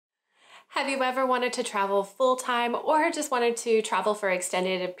Have you ever wanted to travel full-time or just wanted to travel for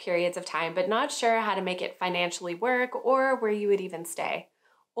extended periods of time but not sure how to make it financially work or where you would even stay?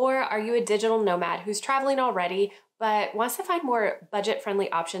 Or are you a digital nomad who's traveling already but wants to find more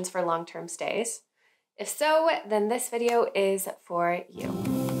budget-friendly options for long-term stays? If so, then this video is for you.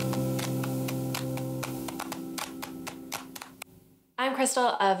 I'm Crystal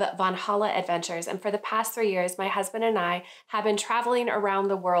of Vanhalla Adventures, and for the past 3 years, my husband and I have been traveling around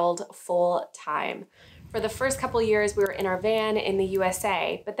the world full time. For the first couple years, we were in our van in the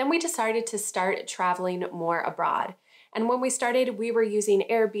USA, but then we decided to start traveling more abroad. And when we started, we were using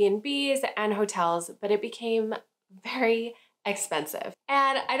Airbnbs and hotels, but it became very expensive.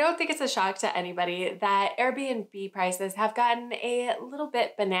 And I don't think it's a shock to anybody that Airbnb prices have gotten a little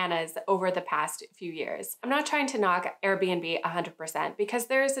bit bananas over the past few years. I'm not trying to knock Airbnb 100% because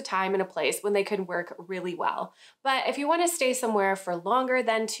there is a time and a place when they can work really well. But if you want to stay somewhere for longer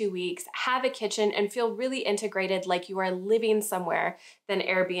than 2 weeks, have a kitchen, and feel really integrated like you are living somewhere, then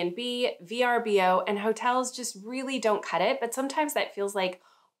Airbnb, VRBO, and hotels just really don't cut it. But sometimes that feels like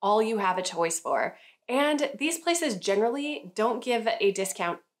all you have a choice for. And these places generally don't give a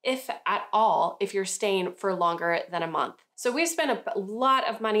discount, if at all, if you're staying for longer than a month. So we've spent a lot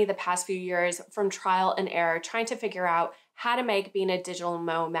of money the past few years from trial and error trying to figure out how to make being a digital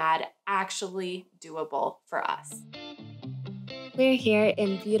nomad actually doable for us. We're here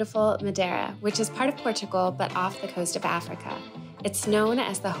in beautiful Madeira, which is part of Portugal, but off the coast of Africa. It's known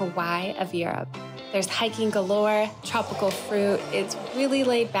as the Hawaii of Europe. There's hiking galore, tropical fruit. It's really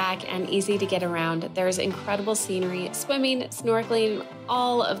laid back and easy to get around. There's incredible scenery, swimming, snorkeling,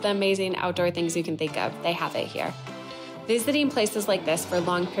 all of the amazing outdoor things you can think of. They have it here. Visiting places like this for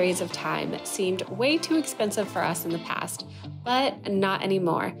long periods of time seemed way too expensive for us in the past, but not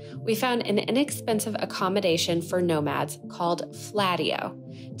anymore. We found an inexpensive accommodation for nomads called Flatio.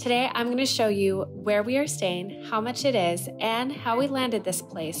 Today, I'm going to show you where we are staying, how much it is, and how we landed this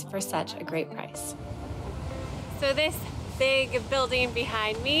place for such a great price. So this big building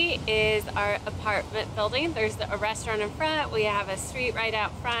behind me is our apartment building. There's a restaurant in front. We have a street right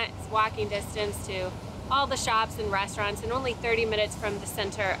out front. It's walking distance to all the shops and restaurants and only 30 minutes from the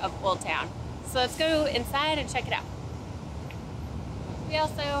center of Old Town. So let's go inside and check it out. We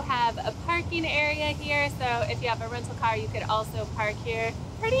also have a parking area here, so if you have a rental car, you could also park here.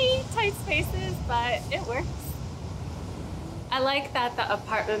 Pretty tight spaces, but it works. I like that the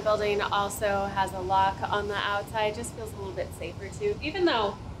apartment building also has a lock on the outside. Just feels a little bit safer too, even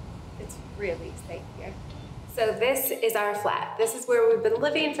though it's really safe here. So this is our flat. This is where we've been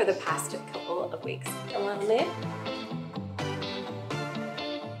living for the past couple of weeks. Come on in.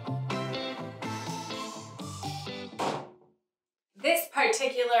 This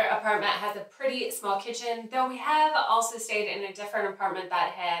particular apartment has a pretty small kitchen, though we have also stayed in a different apartment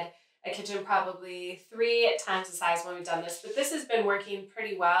that had a kitchen probably 3 times the size when we've done this, but this has been working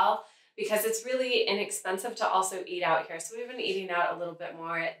pretty well because it's really inexpensive to also eat out here. So we've been eating out a little bit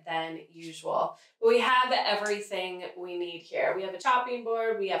more than usual. But we have everything we need here. We have a chopping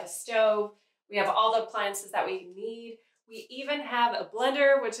board, we have a stove, we have all the appliances that we need. We even have a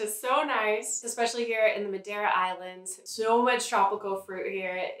blender, which is so nice, especially here in the Madeira Islands. So much tropical fruit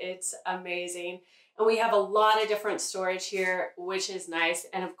here. It's amazing. And we have a lot of different storage here, which is nice.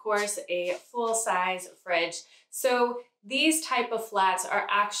 And of course, a full-size fridge. So these type of flats are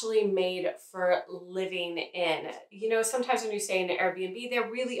actually made for living in. You know, sometimes when you stay in an Airbnb, they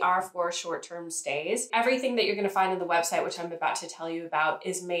really are for short-term stays. Everything that you're gonna find on the website, which I'm about to tell you about,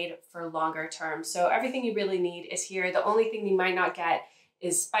 is made for longer term. So everything you really need is here. The only thing you might not get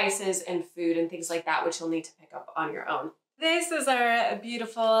is spices and food and things like that, which you'll need to pick up on your own. This is our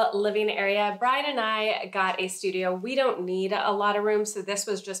beautiful living area. Brian and I got a studio. We don't need a lot of room, so this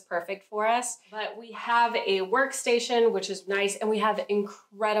was just perfect for us. But we have a workstation, which is nice, and we have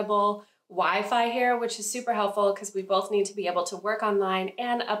incredible Wi-Fi here, which is super helpful because we both need to be able to work online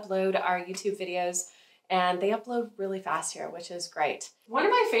and upload our YouTube videos. And they upload really fast here, which is great. One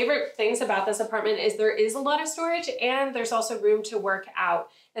of my favorite things about this apartment is there is a lot of storage and there's also room to work out.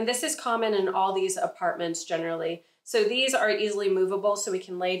 And this is common in all these apartments generally. So these are easily movable, so we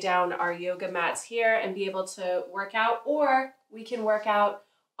can lay down our yoga mats here and be able to work out, or we can work out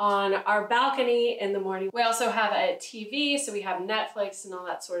on our balcony in the morning. We also have a TV, so we have Netflix and all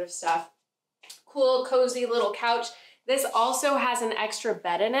that sort of stuff. Cool, cozy little couch. This also has an extra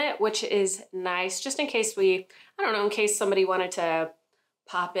bed in it, which is nice, just in case in case somebody wanted to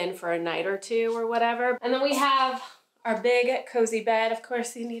pop in for a night or two or whatever. And then we have our big cozy bed. Of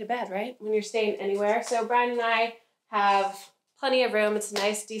course, you need a bed, right? When you're staying anywhere. So Brian and I have plenty of room. It's a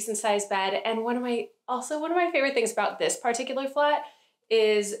nice, decent sized bed. And one of my favorite things about this particular flat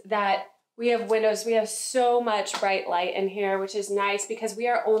is that We have windows. We have so much bright light in here, which is nice because we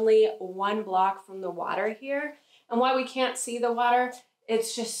are only 1 block from the water here. And while we can't see the water,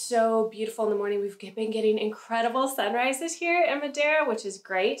 it's just so beautiful in the morning. We've been getting incredible sunrises here in Madeira, which is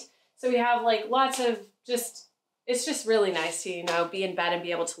great. So we have like lots of it's just really nice to, you know, be in bed and be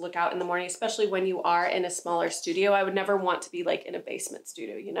able to look out in the morning, especially when you are in a smaller studio. I would never want to be like in a basement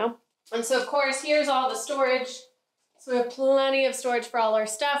studio, you know? And so of course, here's all the storage. So we have plenty of storage for all our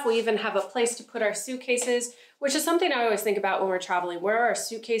stuff. We even have a place to put our suitcases, which is something I always think about when we're traveling. Where are our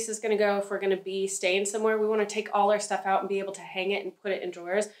suitcases gonna go if we're gonna be staying somewhere? We wanna take all our stuff out and be able to hang it and put it in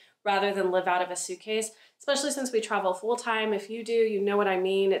drawers rather than live out of a suitcase, especially since we travel full time. If you do, you know what I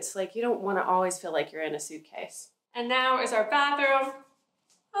mean. It's like, you don't wanna always feel like you're in a suitcase. And now is our bathroom.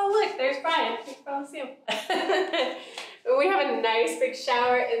 Oh look, there's Brian, you can probably see him. We have a nice big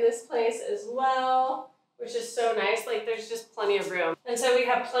shower in this place as well, which is so nice. Like there's just plenty of room. And so we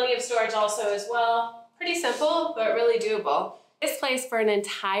have plenty of storage also as well. Pretty simple, but really doable. This place for an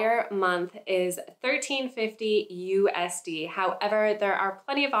entire month is $13.50 USD. However, there are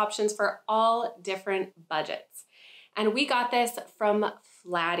plenty of options for all different budgets. And we got this from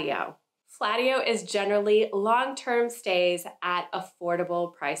Flatio. Flatio is generally long-term stays at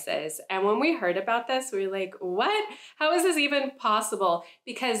affordable prices. And when we heard about this, we were like, what? How is this even possible?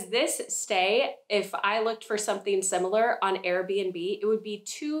 Because this stay, if I looked for something similar on Airbnb, it would be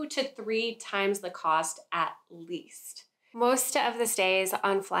 2 to 3 times the cost at least. Most of the stays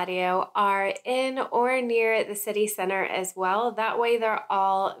on Flatio are in or near the city center as well. That way they're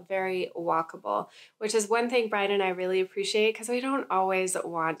all very walkable, which is one thing Brian and I really appreciate because we don't always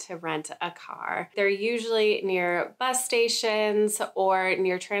want to rent a car. They're usually near bus stations or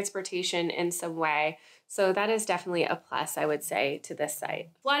near transportation in some way. So that is definitely a plus, I would say, to this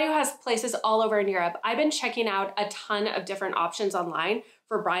site. Flatio has places all over in Europe. I've been checking out a ton of different options online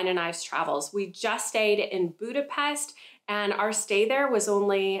for Brian and I's travels. We just stayed in Budapest, and our stay there was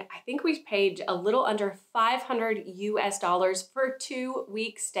only, I think we paid a little under $500 US for a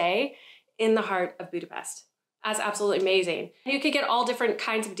 2-week stay in the heart of Budapest. That's absolutely amazing. You could get all different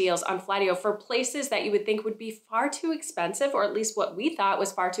kinds of deals on Flatio for places that you would think would be far too expensive, or at least what we thought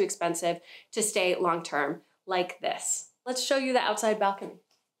was far too expensive to stay long-term, like this. Let's show you the outside balcony.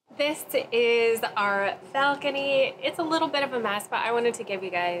 This is our balcony. It's a little bit of a mess, but I wanted to give you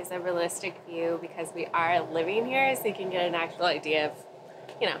guys a realistic view because we are living here, so you can get an actual idea of,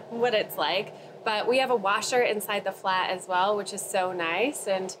 you know, what it's like. But we have a washer inside the flat as well, which is so nice.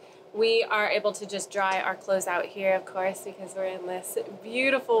 And we are able to just dry our clothes out here, of course, because we're in this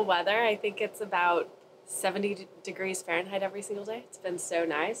beautiful weather. I think it's about 70 degrees Fahrenheit every single day. It's been so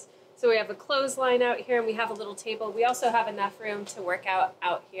nice. So we have a clothesline out here and we have a little table. We also have enough room to work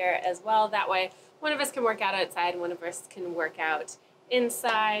out here as well. That way, one of us can work out outside and one of us can work out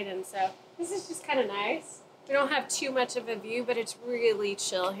inside. And so this is just kind of nice. We don't have too much of a view, but it's really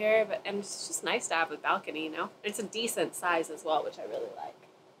chill here. And it's just nice to have a balcony, you know? It's a decent size as well, which I really like.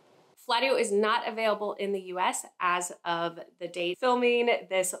 Flatio is not available in the US as of the date filming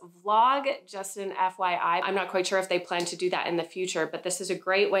this vlog, just an FYI. I'm not quite sure if they plan to do that in the future, but this is a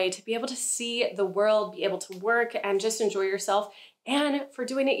great way to be able to see the world, be able to work and just enjoy yourself. And for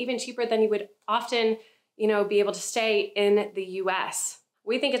doing it even cheaper than you would often, you know, be able to stay in the US.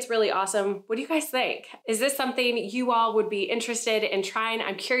 We think it's really awesome. What do you guys think? Is this something you all would be interested in trying?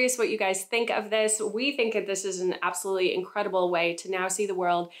 I'm curious what you guys think of this. We think that this is an absolutely incredible way to now see the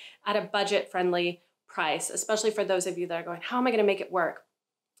world at a budget-friendly price, especially for those of you that are going, how am I gonna make it work?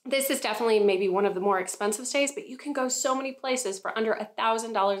 This is definitely maybe one of the more expensive stays, but you can go so many places for under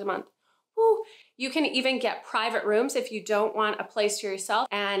 $1,000 a month. Woo. You can even get private rooms if you don't want a place to yourself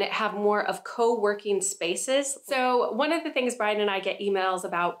and have more of co-working spaces. So one of the things Brian and I get emails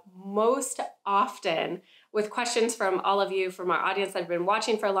about most often with questions from all of you, from our audience that have been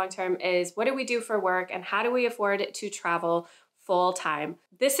watching for a long time, is what do we do for work and how do we afford to travel full time?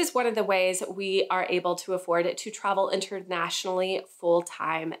 This is one of the ways we are able to afford it to travel internationally full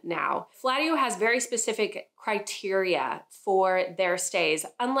time now. Flatio has very specific criteria for their stays,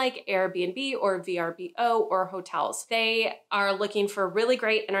 unlike Airbnb or VRBO or hotels. They are looking for really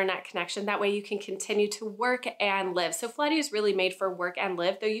great internet connection. That way you can continue to work and live. So Flatio is really made for work and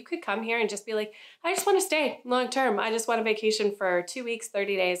live, though you could come here and just be like, I just want to stay long term. I just want a vacation for 2 weeks,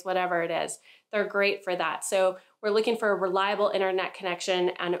 30 days, whatever it is. They're great for that. So we're looking for a reliable internet connection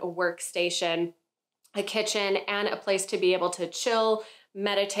and a workstation, a kitchen, and a place to be able to chill,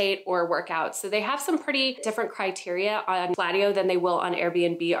 meditate, or work out. So they have some pretty different criteria on Flatio than they will on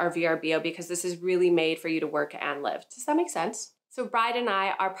Airbnb or VRBO because this is really made for you to work and live. Does that make sense? So Bride and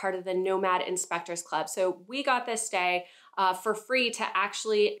I are part of the Nomad Inspectors Club. So we got this stay for free to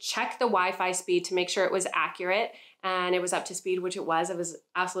actually check the Wi-Fi speed to make sure it was accurate and it was up to speed, which it was. It was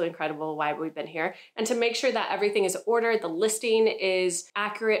absolutely incredible why we've been here. And to make sure that everything is ordered, the listing is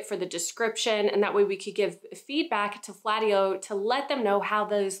accurate for the description, and that way we could give feedback to Flatio to let them know how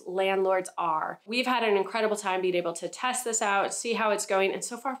those landlords are. We've had an incredible time being able to test this out, see how it's going, and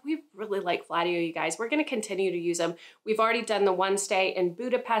so far we really like Flatio, you guys. We're gonna continue to use them. We've already done the one stay in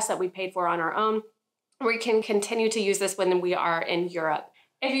Budapest that we paid for on our own. We can continue to use this when we are in Europe.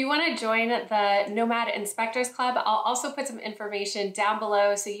 If you want to join the Nomad Inspectors Club, I'll also put some information down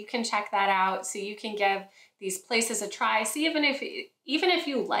below so you can check that out, so you can give these places a try. See, even if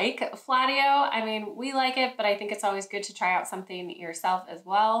you like Flatio, I mean, we like it, but I think it's always good to try out something yourself as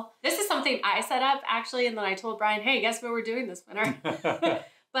well. This is something I set up actually, and then I told Brian, hey, guess what we're doing this winter?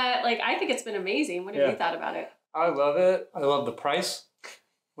 But like, I think it's been amazing. What have you thought about it? I love it. I love the price,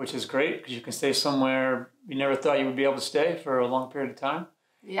 which is great because you can stay somewhere you never thought you would be able to stay for a long period of time.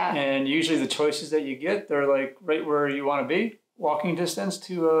 Yeah. And usually the choices that you get, they're like right where you want to be, walking distance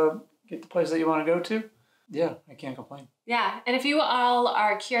to get the place that you want to go to. Yeah, I can't complain. Yeah, and if you all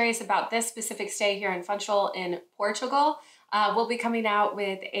are curious about this specific stay here in Funchal in Portugal, we'll be coming out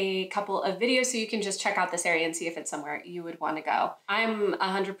with a couple of videos so you can just check out this area and see if it's somewhere you would want to go. I'm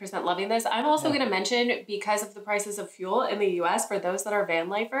 100% loving this. I'm also going to mention, because of the prices of fuel in the US, for those that are van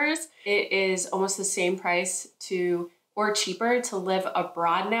lifers, it is almost the same price or cheaper to live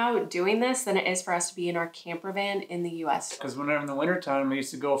abroad now doing this than it is for us to be in our camper van in the US. Because whenever in the wintertime, I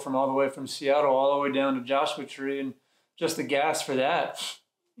used to go all the way from Seattle all the way down to Joshua Tree, and just the gas for that,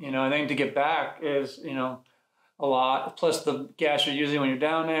 I think to get back is, a lot. Plus the gas you're using when you're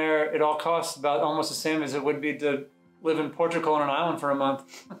down there, it all costs about almost the same as it would be to live in Portugal on an island for a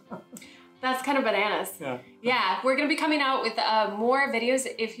month. That's kind of bananas. Yeah, we're going to be coming out with more videos.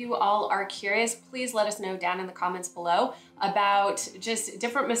 If you all are curious, please let us know down in the comments below about just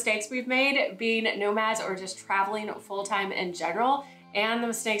different mistakes we've made being nomads or just traveling full-time in general, and the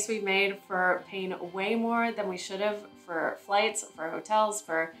mistakes we've made for paying way more than we should have for flights, for hotels,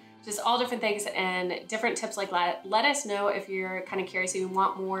 for just all different things and different tips like that. Let us know if you're kind of curious and you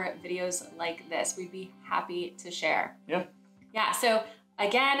want more videos like this. We'd be happy to share. Yeah, so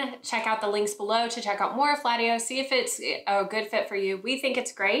again, check out the links below to check out more of Flatio, see if it's a good fit for you. We think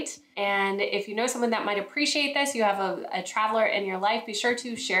it's great. And if you know someone that might appreciate this, you have a traveler in your life, be sure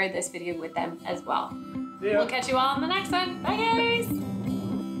to share this video with them as well. We'll catch you all in the next one. Bye guys.